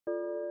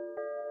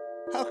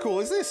How cool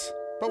is this?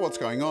 But what's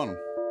going on?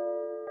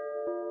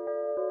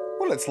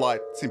 Well, it's light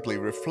simply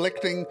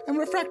reflecting and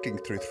refracting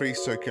through three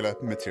circular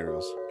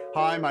materials.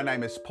 Hi, my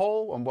name is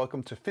Paul and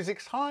welcome to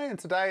Physics High, and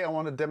today I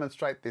want to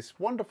demonstrate this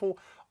wonderful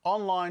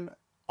online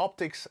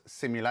optics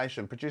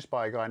simulation produced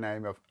by a guy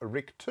named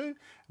Rick2,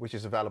 which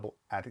is available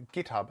at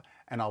GitHub,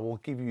 and I will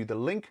give you the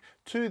link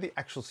to the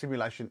actual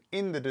simulation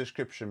in the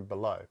description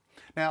below.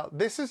 Now,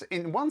 this is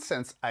in one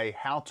sense a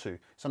how-to.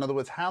 So in other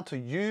words, how to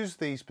use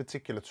these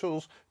particular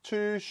tools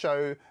to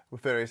show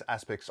various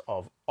aspects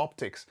of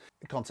optics,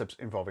 concepts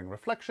involving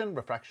reflection,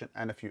 refraction,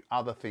 and a few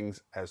other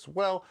things as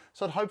well.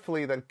 So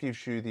hopefully that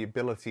gives you the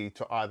ability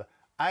to either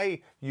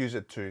A, use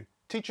it to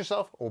teach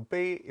yourself, or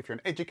B, if you're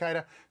an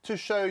educator, to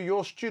show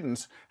your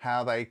students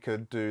how they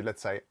could do,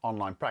 let's say,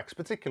 online practice,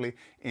 particularly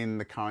in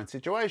the current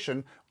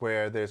situation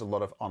where there's a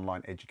lot of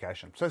online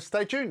education. So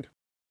stay tuned.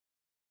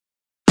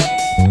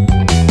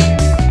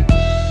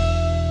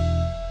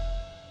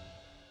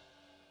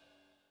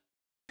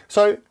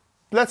 So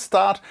let's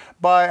start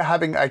by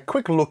having a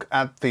quick look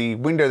at the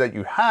window that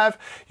you have.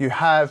 You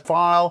have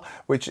File,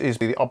 which is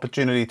the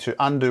opportunity to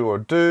undo or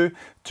do,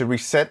 to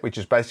reset, which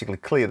is basically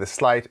clear the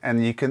slate,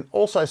 and you can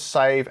also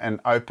save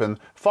and open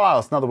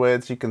files. In other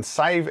words, you can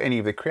save any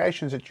of the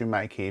creations that you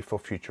make here for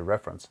future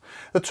reference.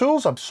 The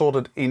tools are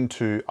sorted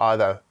into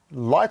either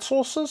light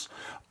sources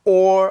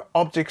or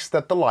objects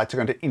that the lights are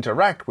going to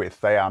interact with.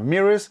 They are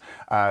mirrors,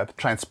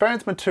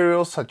 transparent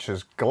materials such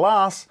as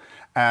glass,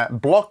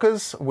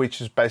 blockers,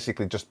 which is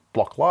basically just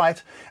block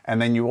light,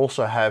 and then you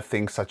also have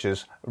things such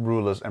as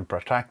rulers and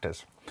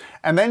protractors.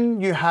 And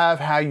then you have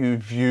how you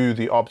view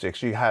the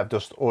objects. You have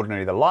just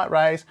ordinary the light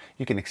rays.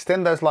 You can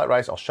extend those light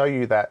rays, I'll show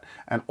you that,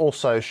 and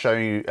also show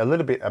you a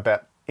little bit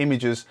about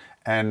images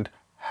and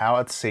how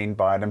it's seen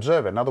by an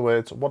observer. In other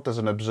words, what does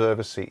an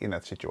observer see in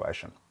that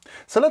situation?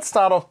 So let's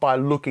start off by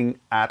looking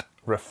at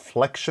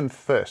reflection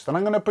first. And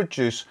I'm going to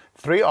produce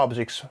three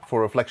objects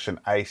for reflection: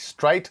 a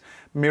straight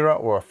mirror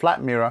or a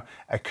flat mirror,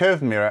 a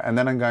curved mirror, and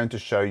then I'm going to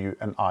show you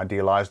an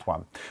idealized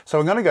one. So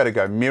I'm going to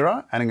go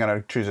mirror, and I'm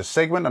going to choose a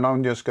segment, and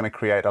I'm just going to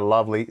create a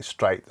lovely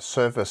straight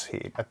surface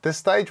here. At this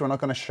stage, we're not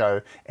going to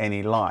show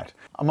any light.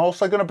 I'm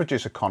also going to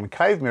produce a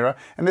concave mirror.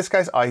 In this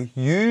case, I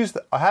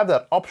have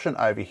that option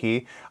over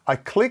here. I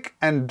click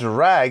and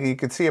drag, and you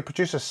can see I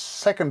produce a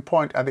second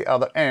point at the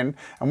other end.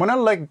 And when I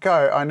let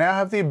go, I now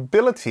have the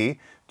ability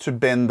to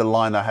bend the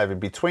line I have in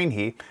between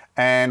here,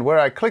 and where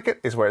I click it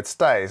is where it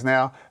stays.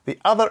 Now, the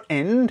other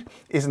end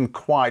isn't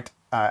quite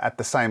at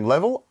the same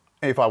level.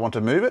 If I want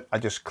to move it, I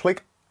just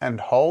click and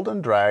hold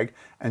and drag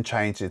and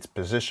change its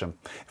position.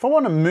 If I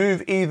want to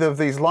move either of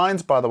these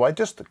lines, by the way,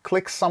 just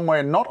click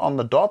somewhere not on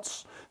the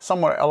dots,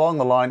 somewhere along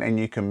the line, and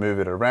you can move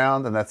it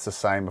around. And that's the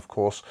same, of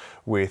course,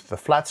 with the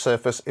flat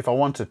surface. If I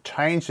want to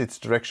change its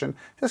direction,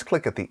 just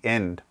click at the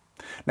end.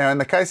 Now, in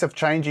the case of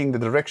changing the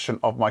direction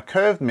of my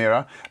curved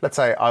mirror, let's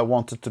say I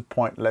wanted to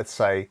point, let's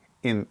say,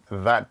 in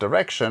that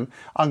direction,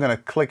 I'm going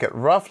to click it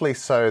roughly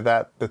so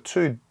that the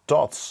two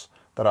dots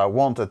that I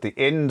want at the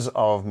ends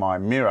of my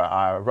mirror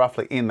are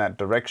roughly in that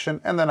direction,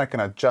 and then I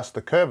can adjust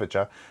the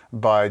curvature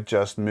by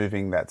just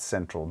moving that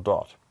central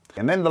dot.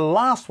 And then the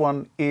last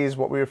one is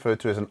what we refer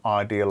to as an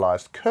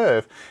idealized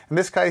curve. In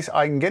this case,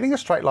 I'm getting a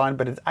straight line,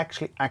 but it's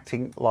actually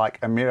acting like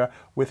a mirror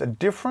with a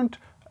different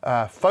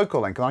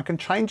focal length, and I can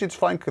change its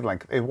focal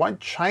length. It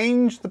won't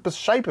change the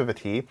shape of it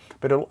here,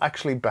 but it'll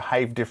actually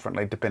behave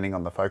differently depending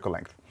on the focal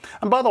length.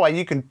 And by the way,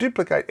 you can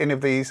duplicate any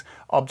of these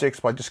objects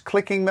by just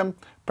clicking them,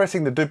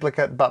 pressing the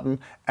duplicate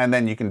button, and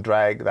then you can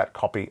drag that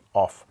copy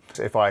off.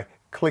 So if I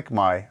click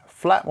my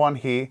flat one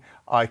here,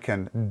 I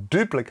can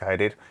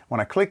duplicate it. When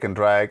I click and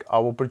drag, I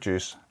will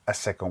produce a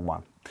second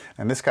one.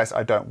 In this case,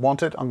 I don't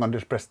want it. I'm going to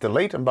just press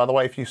delete. And by the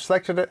way, if you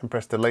selected it and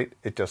press delete,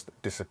 it just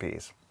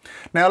disappears.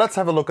 Now let's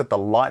have a look at the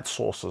light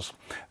sources.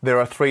 There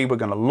are three we're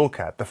going to look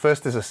at. The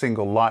first is a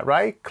single light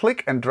ray.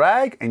 Click and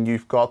drag, and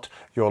you've got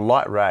your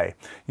light ray.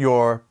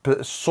 Your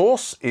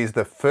source is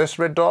the first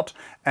red dot,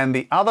 and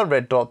the other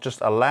red dot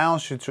just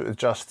allows you to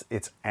adjust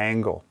its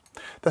angle.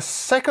 The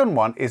second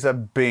one is a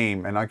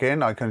beam, and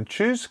again I can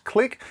choose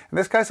click. In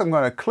this case I'm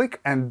going to click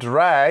and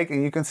drag,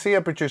 and you can see I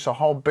produce a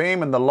whole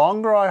beam, and the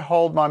longer I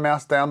hold my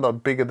mouse down, the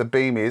bigger the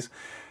beam is.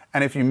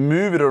 And if you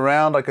move it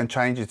around, I can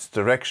change its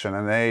direction,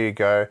 and there you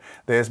go.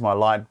 There's my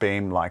light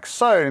beam like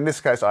so. In this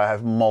case I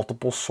have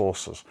multiple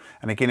sources,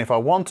 and again if I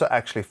want to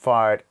actually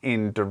fire it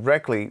in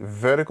directly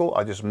vertical,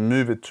 I just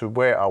move it to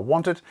where I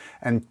want it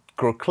and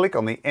click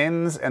on the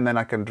ends, and then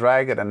I can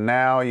drag it, and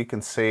now you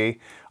can see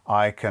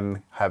I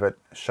can have it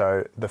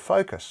show the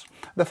focus.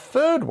 The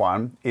third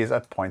one is a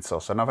point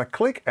source. And if I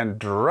click and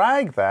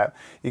drag that,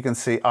 you can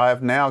see I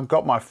have now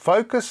got my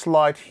focus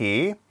light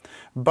here,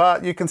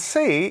 but you can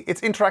see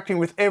it's interacting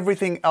with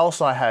everything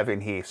else I have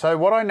in here. So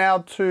what I now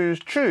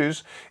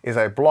choose is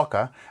a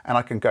blocker, and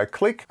I can go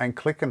click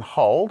and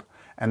hold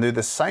and do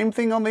the same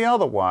thing on the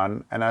other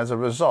one. And as a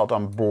result,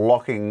 I'm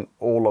blocking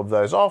all of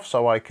those off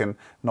so I can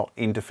not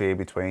interfere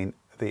between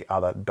the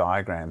other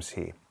diagrams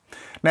here.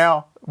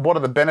 Now, what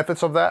are the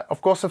benefits of that?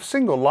 Of course, of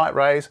single light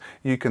rays,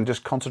 you can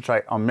just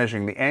concentrate on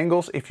measuring the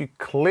angles. If you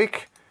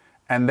click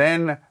and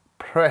then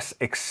press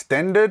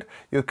extended,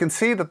 you can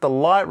see that the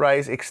light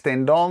rays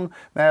extend on.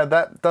 Now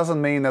that doesn't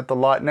mean that the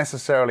light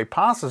necessarily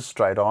passes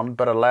straight on,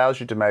 but allows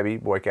you to maybe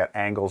work out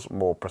angles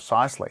more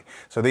precisely.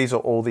 So these are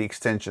all the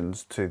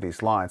extensions to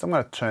these lines. I'm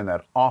going to turn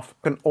that off.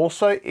 I can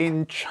also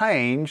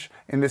change,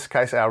 in this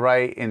case, our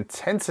ray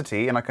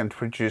intensity, and I can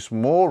produce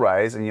more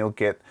rays and you'll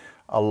get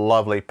a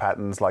lovely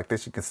patterns like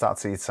this. You can start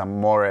to see some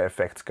more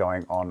effects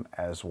going on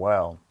as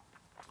well.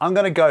 I'm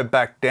going to go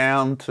back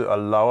down to a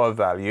lower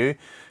value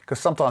because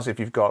sometimes if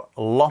you've got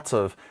lots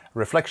of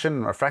reflection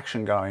and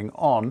refraction going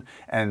on,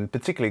 and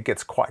particularly it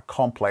gets quite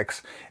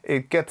complex,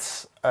 it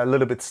gets a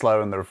little bit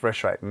slow in the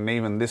refresh rate, and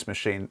even this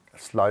machine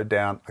slowed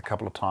down a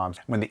couple of times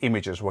when the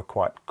images were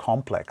quite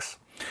complex.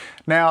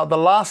 Now, the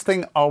last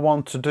thing I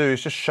want to do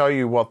is just show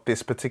you what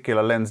this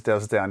particular lens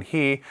does down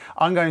here.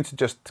 I'm going to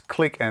just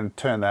click and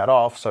turn that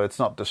off so it's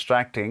not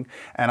distracting,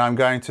 and I'm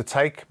going to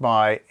take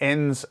my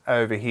ends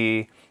over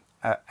here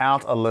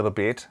out a little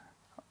bit,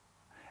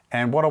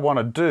 and what I want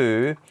to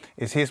do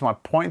is, here's my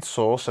point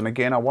source, and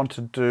again I want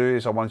to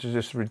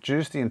just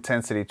reduce the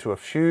intensity to a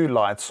few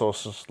light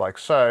sources like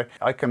so.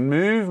 I can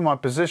move my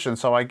position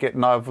so I get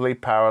lovely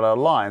parallel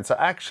lines. So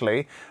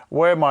actually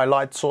where my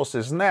light source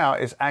is now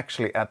is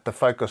actually at the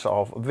focus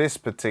of this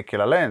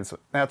particular lens.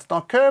 Now it's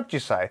not curved, you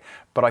say,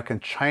 but I can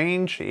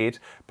change it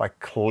by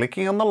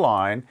clicking on the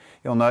line.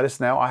 You'll notice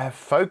now I have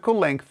focal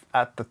length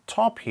at the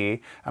top here,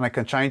 and I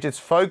can change its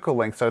focal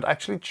length so it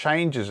actually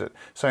changes it.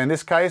 So in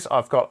this case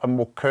I've got a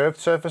more curved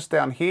surface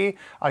down here.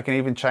 I can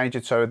even change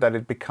it so that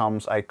it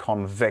becomes a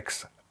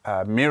convex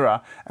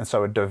mirror, and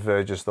so it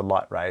diverges the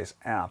light rays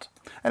out.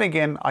 And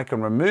again, I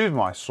can remove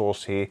my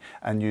source here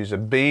and use a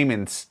beam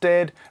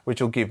instead, which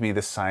will give me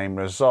the same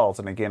result.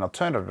 And again, I'll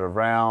turn it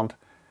around,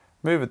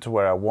 move it to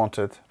where I want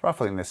it,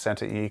 roughly in the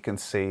center. You can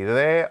see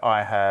there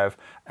I have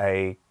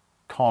a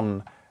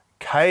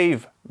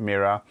concave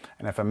mirror,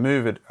 and if I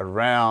move it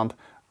around,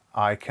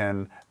 I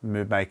can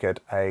make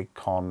it a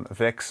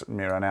convex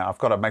mirror. Now I've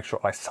got to make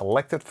sure I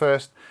select it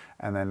first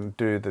and then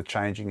do the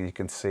changing. You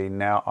can see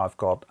now I've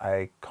got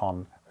a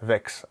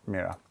convex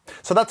mirror.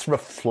 So that's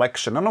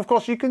reflection. And of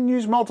course you can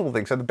use multiple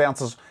things, so it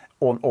bounces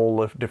on all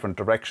the different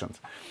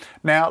directions.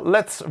 Now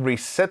let's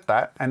reset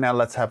that, and now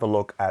let's have a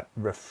look at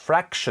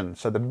refraction.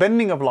 So the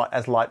bending of light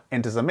as light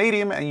enters a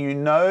medium, and you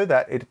know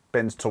that it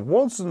bends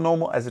towards the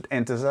normal as it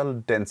enters a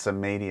denser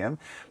medium,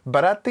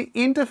 but at the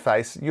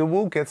interface you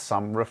will get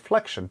some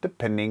reflection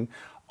depending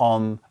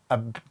on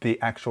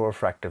the actual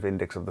refractive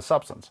index of the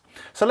substance.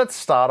 So let's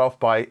start off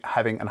by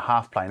having a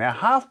half plane. Now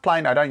half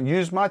plane I don't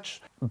use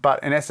much,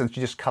 but in essence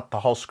you just cut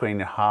the whole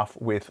screen in half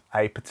with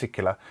a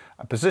particular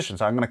position.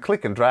 So I'm going to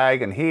click and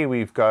drag, and here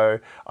we go.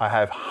 I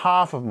have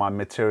half of my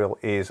material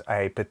is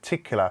a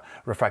particular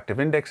refractive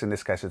index. In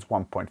this case it's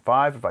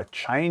 1.5. If I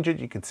change it,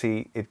 you can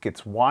see it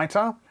gets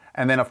whiter.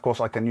 And then of course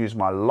I can use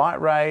my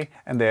light ray,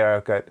 and there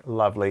I've got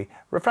lovely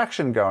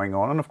refraction going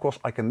on. And of course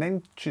I can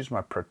then choose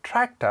my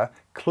protractor,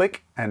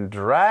 click and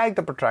drag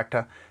the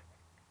protractor,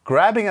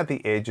 grabbing at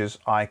the edges.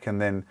 I can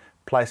then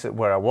place it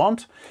where I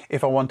want.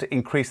 If I want to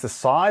increase the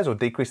size or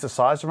decrease the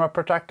size of my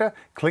protractor,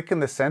 click in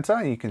the center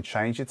and you can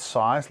change its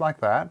size like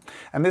that.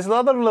 And this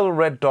other little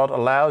red dot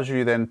allows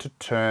you then to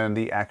turn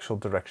the actual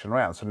direction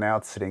around. So now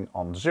it's sitting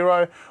on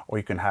 0, or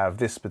you can have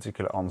this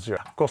particular on 0.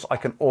 Of course, I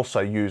can also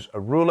use a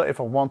ruler if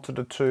I wanted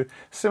it to.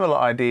 Similar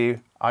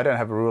idea. I don't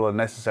have a ruler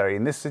necessary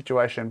in this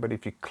situation, but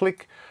if you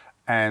click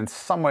and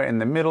somewhere in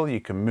the middle,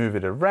 you can move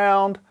it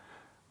around.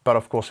 But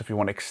of course, if you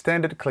want to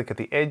extend it, click at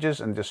the edges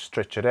and just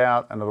stretch it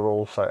out, and it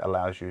also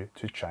allows you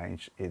to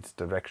change its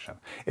direction.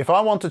 If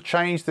I want to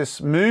change this,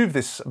 move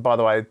this, by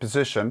the way,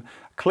 position,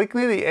 click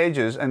near the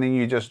edges and then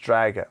you just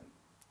drag it.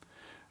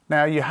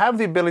 Now you have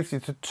the ability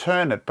to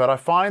turn it, but I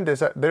find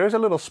there is a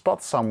little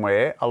spot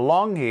somewhere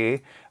along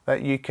here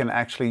that you can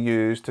actually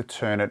use to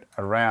turn it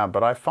around,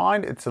 but I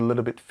find it's a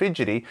little bit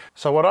fidgety.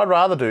 So what I'd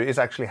rather do is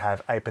actually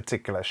have a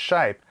particular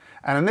shape.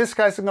 And in this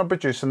case, I'm going to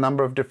produce a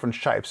number of different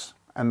shapes,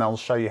 and I'll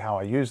show you how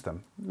I use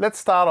them. Let's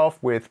start off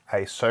with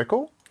a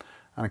circle,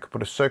 and I can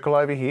put a circle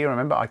over here.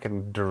 Remember, I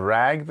can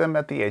drag them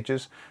at the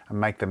edges and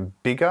make them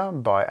bigger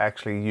by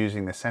actually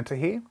using the center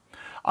here.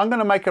 I'm going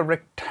to make a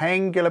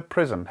rectangular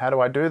prism. How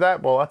do I do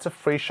that? Well, that's a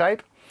free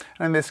shape,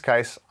 and in this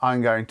case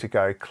I'm going to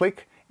go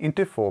click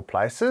into 4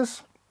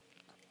 places.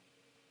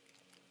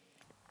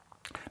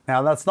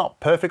 Now that's not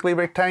perfectly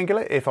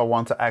rectangular. If I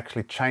want to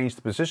actually change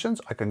the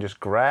positions, I can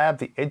just grab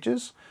the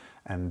edges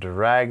and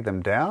drag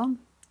them down.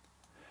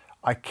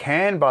 I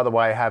can, by the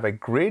way, have a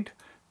grid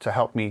to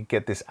help me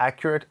get this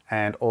accurate,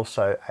 and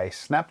also a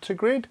snap to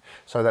grid,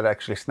 so that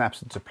actually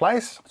snaps into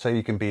place, so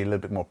you can be a little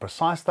bit more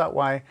precise that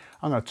way.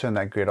 I'm going to turn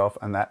that grid off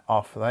and that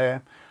off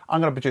there. I'm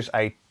going to produce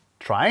a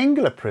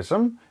triangular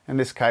prism. In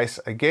this case,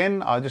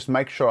 again, I'll just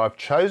make sure I've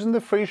chosen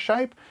the free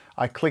shape.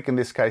 I click in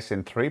this case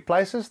in 3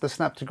 places. The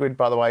snap to grid,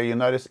 by the way, you'll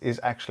notice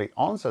is actually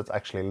on, so it's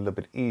actually a little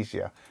bit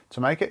easier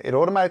to make it. It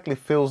automatically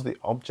fills the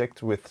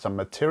object with some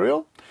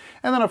material.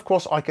 And then of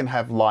course I can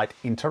have light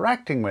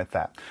interacting with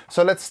that.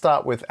 So let's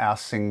start with our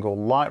single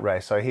light ray.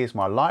 So here's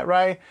my light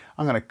ray.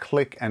 I'm going to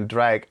click and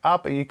drag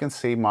up, and you can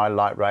see my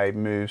light ray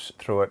moves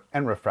through it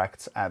and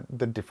refracts at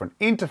the different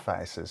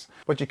interfaces.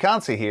 What you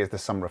can't see here is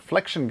there's some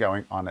reflection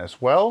going on as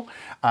well.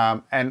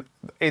 And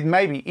it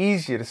may be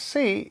easier to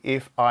see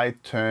if I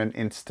turn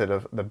instead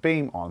of the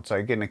beam on. So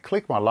again, I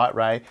click my light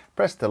ray,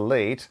 press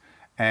delete,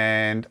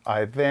 and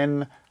I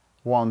then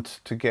want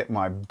to get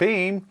my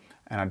beam,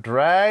 and I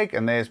drag,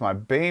 and there's my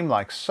beam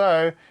like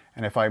so.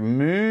 And if I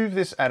move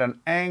this at an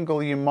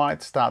angle, you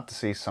might start to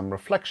see some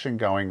reflection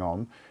going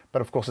on.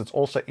 But of course, it's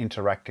also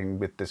interacting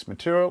with this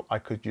material. I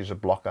could use a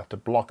blocker to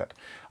block it.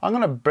 I'm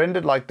going to bend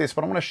it like this,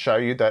 but I'm going to show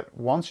you that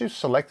once you've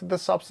selected the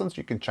substance,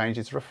 you can change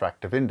its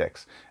refractive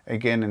index.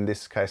 Again, in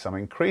this case, I'm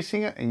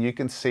increasing it, and you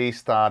can see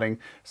starting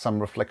some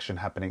reflection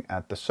happening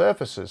at the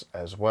surfaces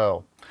as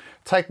well.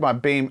 Take my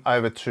beam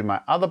over to my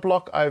other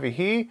block over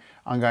here.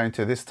 I'm going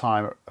to this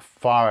time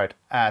fire it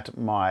at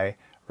my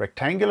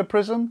rectangular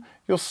prism.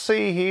 You'll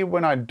see here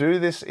when I do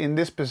this in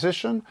this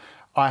position,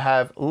 I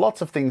have lots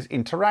of things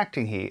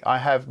interacting here. I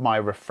have my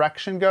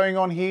refraction going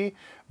on here,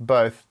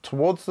 both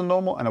towards the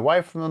normal and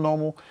away from the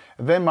normal.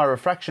 Then my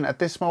refraction at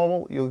this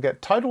normal, you'll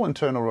get total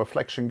internal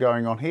reflection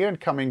going on here and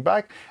coming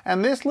back.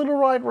 And this little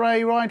light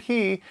ray right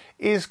here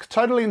is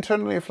totally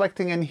internally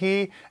reflecting in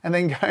here and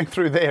then going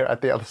through there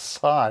at the other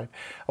side.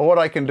 And what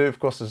I can do, of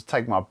course, is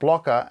take my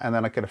blocker, and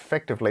then I could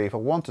effectively, if I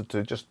wanted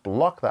to, just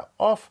block that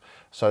off.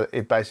 So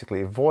it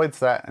basically avoids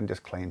that and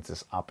just cleans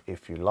this up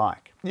if you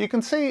like. You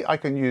can see I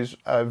can use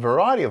a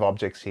variety of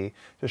objects here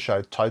to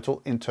show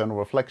total internal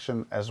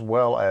reflection as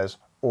well as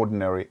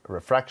ordinary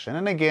refraction.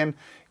 And again,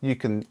 you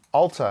can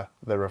alter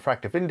the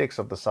refractive index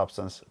of the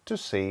substance to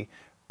see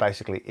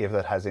basically if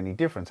that has any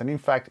difference. And in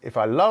fact, if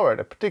I lower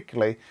it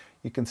particularly,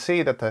 you can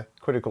see that the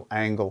critical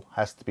angle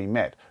has to be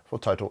met for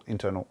total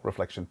internal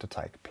reflection to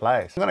take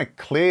place. I'm going to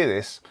clear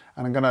this,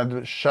 and I'm going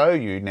to show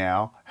you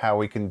now how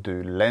we can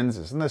do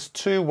lenses. And there's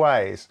 2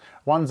 ways.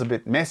 One's a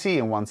bit messy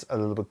and one's a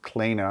little bit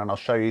cleaner, and I'll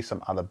show you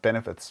some other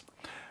benefits.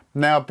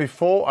 Now,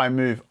 before I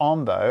move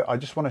on though, I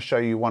just want to show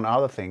you one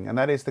other thing, and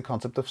that is the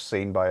concept of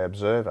seen by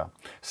observer.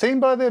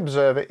 Seen by the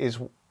observer is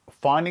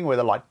finding where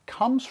the light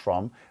comes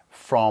from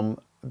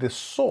the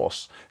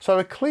source. So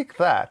I click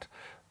that.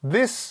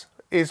 This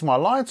is my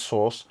light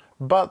source,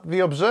 but the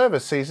observer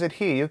sees it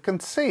here. You can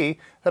see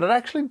that it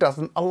actually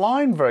doesn't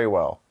align very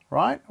well,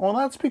 right? Well,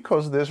 that's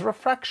because there's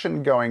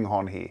refraction going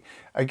on here.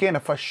 Again,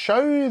 if I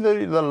show you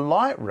the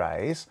light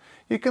rays,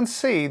 you can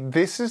see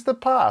this is the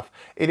path.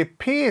 It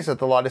appears that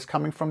the light is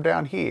coming from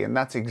down here, and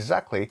that's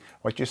exactly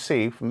what you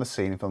see from the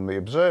scene from the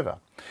observer.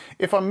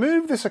 If I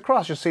move this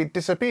across, you'll see it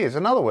disappears.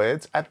 In other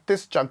words, at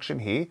this junction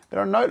here, there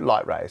are no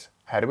light rays.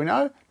 How do we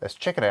know? Let's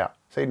check it out.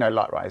 See, no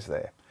light rays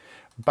there.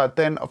 But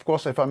then, of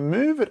course, if I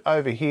move it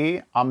over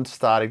here, I'm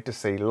starting to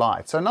see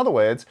light. So in other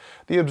words,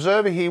 the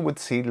observer here would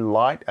see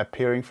light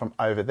appearing from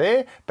over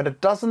there, but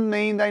it doesn't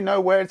mean they know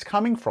where it's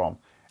coming from.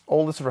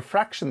 All this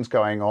refraction's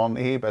going on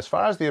here, but as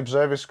far as the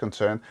observer is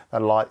concerned,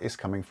 that light is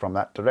coming from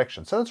that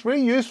direction. So it's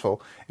really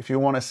useful if you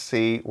want to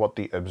see what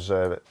the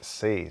observer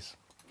sees.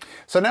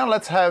 So now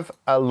let's have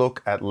a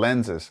look at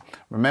lenses.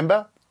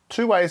 Remember,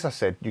 2 ways I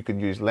said you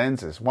could use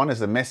lenses. One is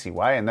the messy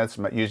way, and that's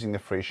using the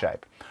free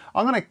shape.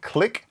 I'm going to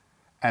click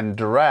and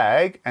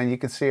drag, and you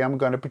can see I'm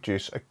going to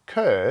produce a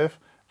curve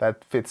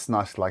that fits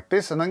nicely like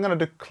this, and I'm going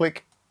to do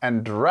click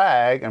and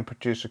drag and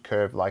produce a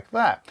curve like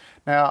that.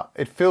 Now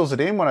it fills it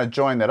in when I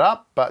join that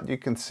up, but you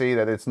can see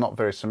that it's not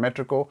very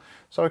symmetrical,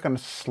 so I can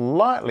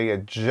slightly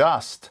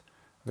adjust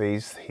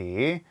these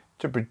here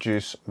to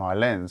produce my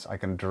lens. I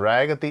can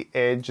drag at the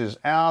edges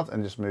out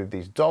and just move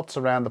these dots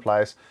around the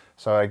place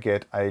so I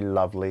get a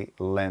lovely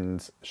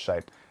lens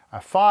shape. I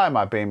fire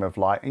my beam of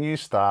light, and you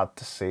start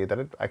to see that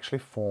it actually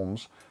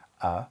forms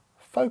a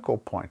focal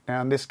point.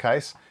 Now in this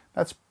case,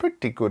 that's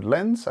pretty good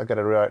lens. I get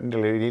a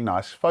really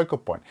nice focal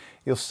point.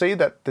 You'll see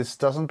that this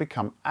doesn't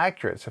become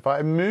accurate. So if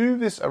I move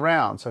this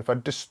around, so if I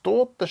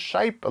distort the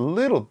shape a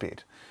little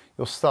bit,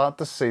 you'll start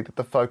to see that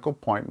the focal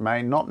point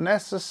may not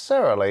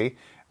necessarily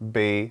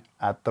be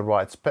at the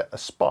right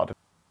spot.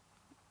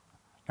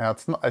 Now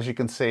it's not, as you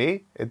can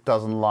see, it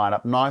doesn't line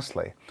up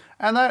nicely.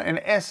 And that in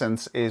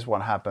essence is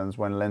what happens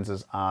when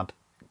lenses aren't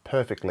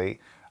perfectly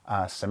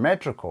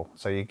symmetrical,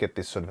 so you get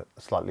this sort of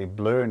slightly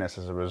blurriness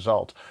as a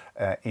result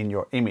in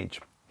your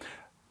image.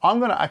 I'm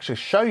going to actually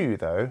show you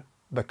though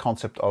the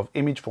concept of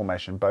image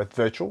formation, both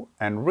virtual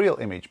and real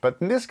image. But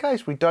in this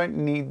case, we don't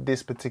need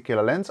this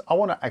particular lens. I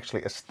want to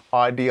actually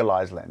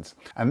idealize lens.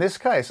 In this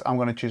case, I'm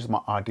going to choose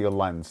my ideal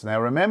lens. Now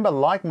remember,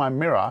 like my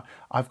mirror,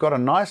 I've got a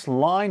nice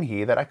line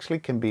here that actually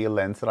can be a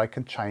lens that I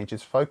can change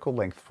its focal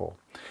length for.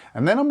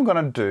 And then I'm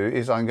going to do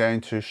is I'm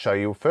going to show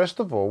you first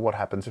of all what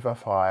happens if I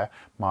fire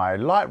my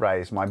light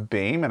rays, my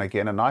beam, and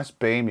again a nice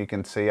beam. You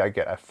can see I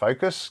get a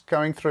focus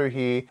going through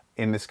here.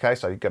 In this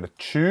case I've got to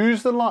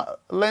choose the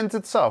lens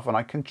itself and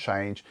I can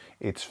change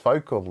its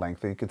focal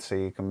length. And you can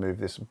see you can move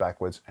this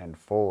backwards and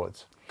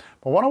forwards.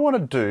 But what I want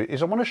to do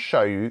is I want to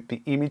show you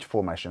the image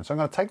formation. So I'm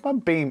going to take my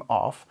beam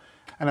off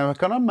and I'm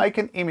going to make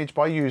an image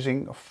by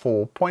using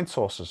 4 point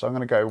sources. So I'm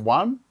going to go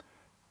 1,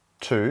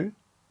 2,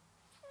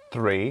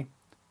 3,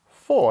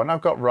 4, and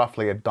I've got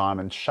roughly a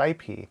diamond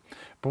shape here.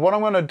 But what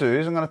I'm going to do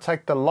is I'm going to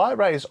take the light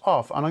rays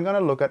off and I'm going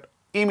to look at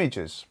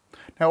images.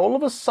 Now all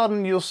of a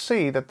sudden you'll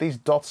see that these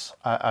dots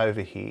are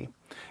over here.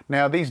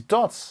 Now these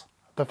dots,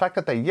 the fact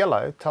that they're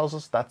yellow tells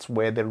us that's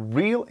where the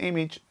real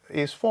image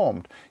is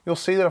formed. You'll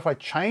see that if I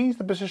change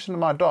the position of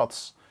my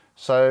dots,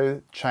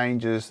 so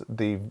changes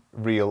the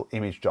real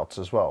image dots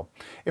as well.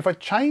 If I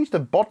change the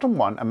bottom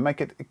one and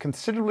make it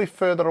considerably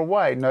further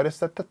away, notice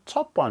that the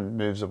top one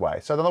moves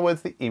away. So in other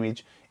words, the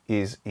image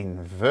is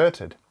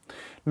inverted.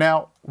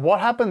 Now, what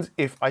happens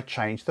if I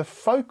change the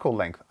focal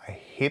length? I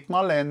hit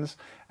my lens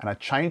and I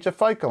change the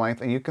focal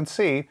length and you can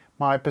see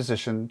my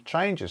position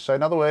changes. So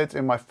in other words,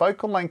 if my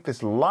focal length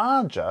is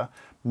larger,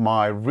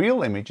 my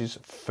real image is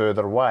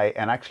further away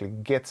and actually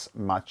gets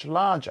much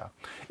larger.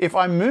 If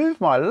I move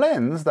my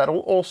lens, that will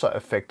also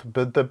affect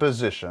the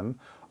position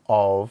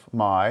of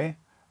my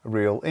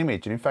real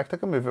image. And in fact, I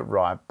can move it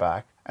right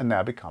back and now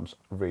it becomes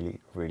really,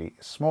 really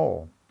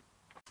small.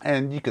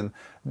 And you can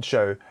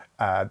show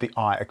the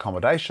eye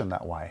accommodation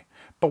that way.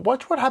 But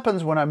watch what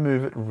happens when I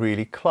move it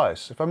really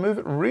close. If I move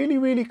it really,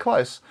 really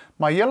close,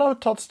 my yellow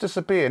dots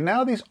disappear.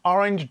 Now these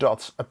orange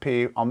dots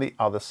appear on the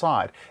other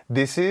side.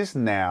 This is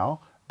now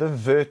the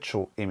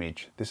virtual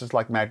image. This is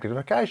like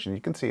magnification.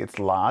 You can see it's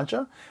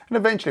larger, and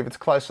eventually if it's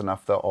close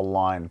enough, they'll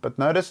align. But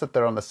notice that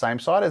they're on the same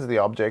side as the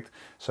object,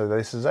 so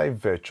this is a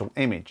virtual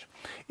image.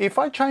 If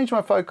I change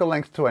my focal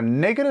length to a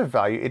negative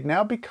value, it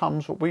now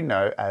becomes what we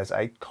know as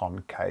a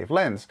concave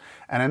lens.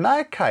 And in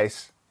that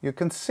case, you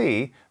can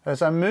see that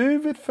as I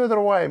move it further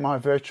away, my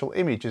virtual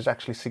image is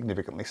actually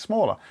significantly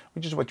smaller,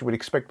 which is what you would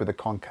expect with a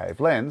concave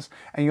lens.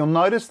 And you'll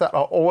notice that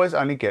I'll always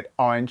only get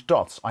orange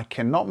dots. I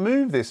cannot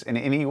move this in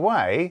any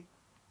way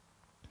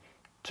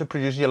to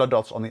produce yellow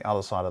dots on the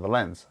other side of the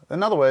lens.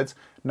 In other words,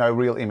 no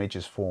real image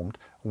is formed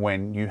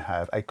when you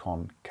have a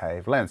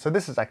concave lens. So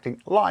this is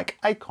acting like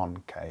a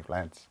concave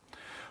lens.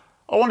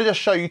 I want to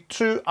just show you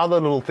 2 other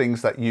little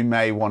things that you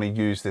may want to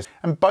use this,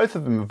 and both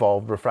of them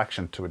involve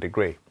refraction to a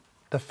degree.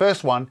 The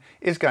first one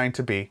is going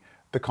to be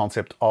the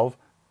concept of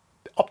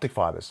optic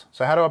fibers.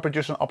 So how do I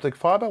produce an optic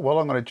fiber? Well,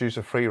 I'm going to choose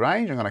a free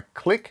range. I'm going to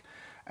click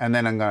and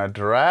then I'm going to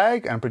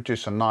drag and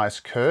produce a nice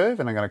curve,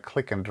 and I'm going to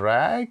click and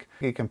drag.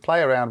 You can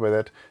play around with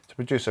it to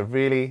produce a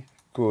really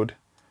good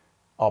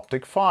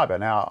optic fiber.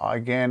 Now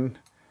again,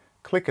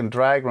 click and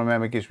drag,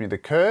 remember, gives me the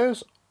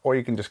curves, or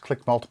you can just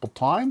click multiple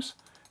times.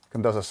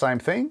 It does the same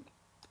thing.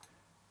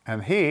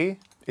 And here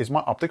is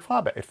my optic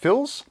fiber. It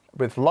fills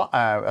with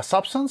a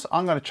substance.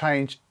 I'm going to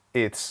change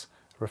its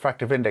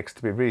refractive index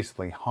to be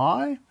reasonably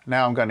high.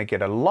 Now I'm going to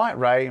get a light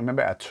ray.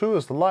 Remember, our tool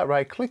is the light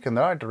ray. Click in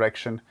the right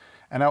direction.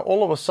 And now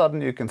all of a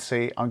sudden you can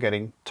see I'm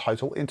getting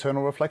total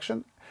internal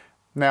reflection.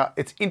 Now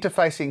it's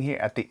interfacing here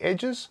at the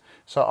edges,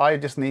 so I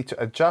just need to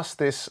adjust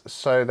this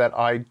so that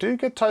I do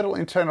get total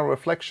internal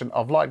reflection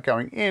of light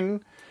going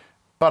in,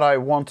 but I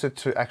want it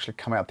to actually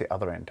come out the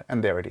other end,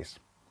 and there it is.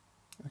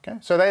 Okay,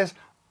 so there's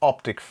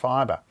optic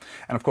fiber.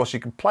 And of course you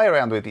can play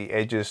around with the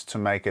edges to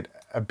make it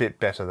a bit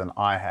better than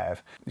I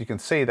have. You can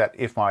see that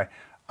if my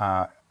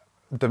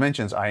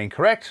dimensions are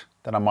incorrect,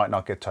 then I might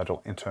not get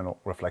total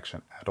internal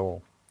reflection at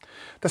all.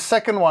 The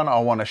second one I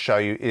want to show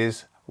you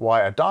is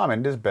why a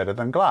diamond is better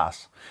than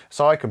glass.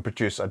 So I can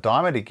produce a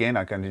diamond. Again,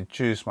 I'm going to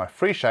choose my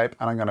free shape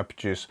and I'm going to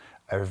produce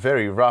a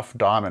very rough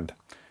diamond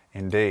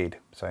indeed.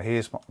 So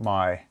here's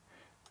my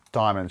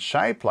diamond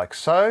shape like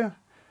so,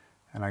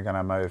 and I'm going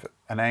to move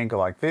an angle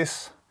like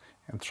this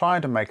and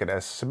trying to make it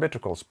as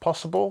symmetrical as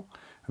possible.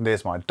 And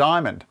there's my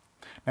diamond.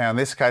 Now in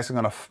this case, I'm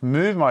going to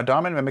move my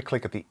diamond. Remember,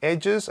 click at the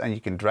edges and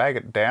you can drag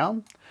it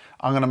down.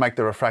 I'm going to make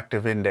the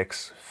refractive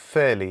index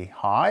fairly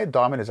high.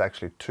 Diamond is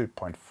actually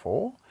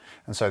 2.4.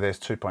 And so there's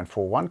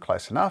 2.41,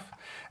 close enough.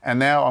 And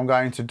now I'm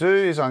going to do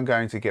is I'm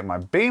going to get my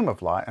beam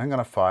of light. And I'm going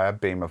to fire a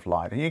beam of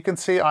light. And you can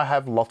see I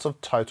have lots of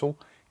total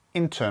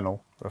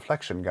internal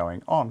reflection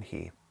going on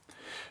here.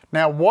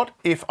 Now, what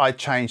if I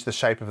change the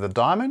shape of the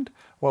diamond?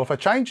 Well, if I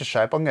change the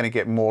shape, I'm going to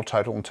get more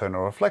total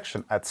internal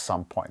reflection at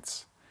some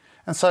points.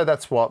 And so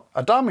that's what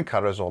a diamond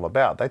cutter is all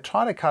about. They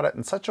try to cut it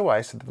in such a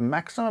way so that the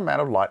maximum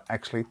amount of light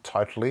actually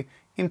totally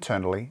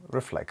internally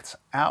reflects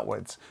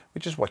outwards,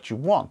 which is what you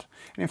want.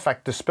 And in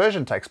fact,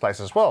 dispersion takes place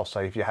as well.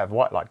 So if you have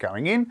white light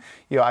going in,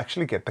 you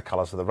actually get the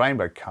colors of the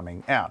rainbow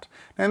coming out.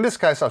 Now in this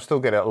case, I still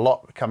get a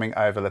lot coming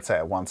over, let's say,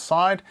 at one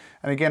side.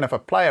 And again, if I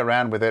play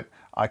around with it,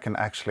 I can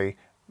actually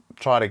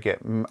try to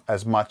get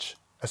as much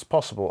as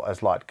possible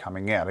as light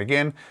coming out.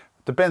 Again,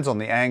 Depends on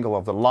the angle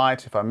of the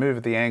light. If I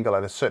move the angle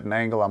at a certain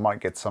angle, I might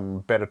get some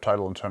better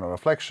total internal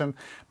reflection,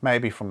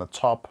 maybe from the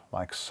top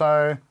like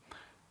so.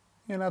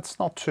 You know, it's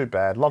not too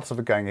bad. Lots of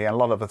it going in, a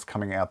lot of it's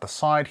coming out the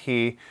side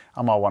here.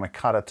 I might want to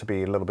cut it to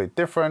be a little bit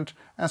different,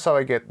 and so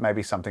I get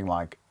maybe something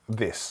like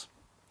this.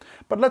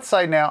 But let's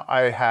say now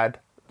I had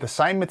the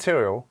same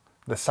material,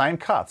 the same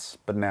cuts,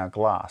 but now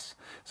glass.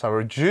 So I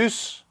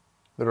reduce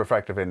the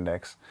refractive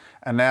index,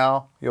 and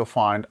now you'll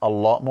find a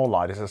lot more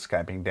light is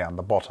escaping down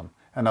the bottom.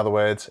 In other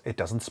words, it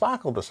doesn't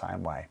sparkle the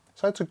same way.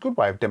 So it's a good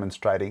way of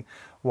demonstrating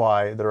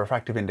why the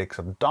refractive index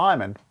of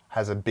diamond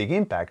has a big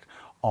impact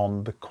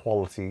on the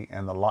quality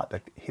and the light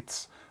that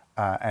hits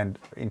and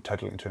in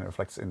total internal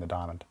reflects in the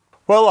diamond.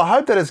 Well, I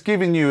hope that has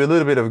given you a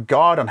little bit of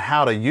guide on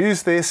how to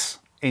use this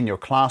in your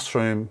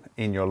classroom,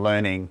 in your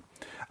learning.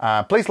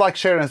 Please like,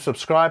 share and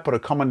subscribe. Put a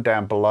comment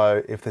down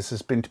below if this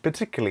has been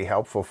particularly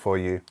helpful for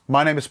you.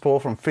 My name is Paul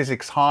from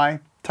Physics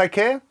High. Take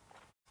care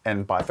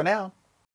and bye for now.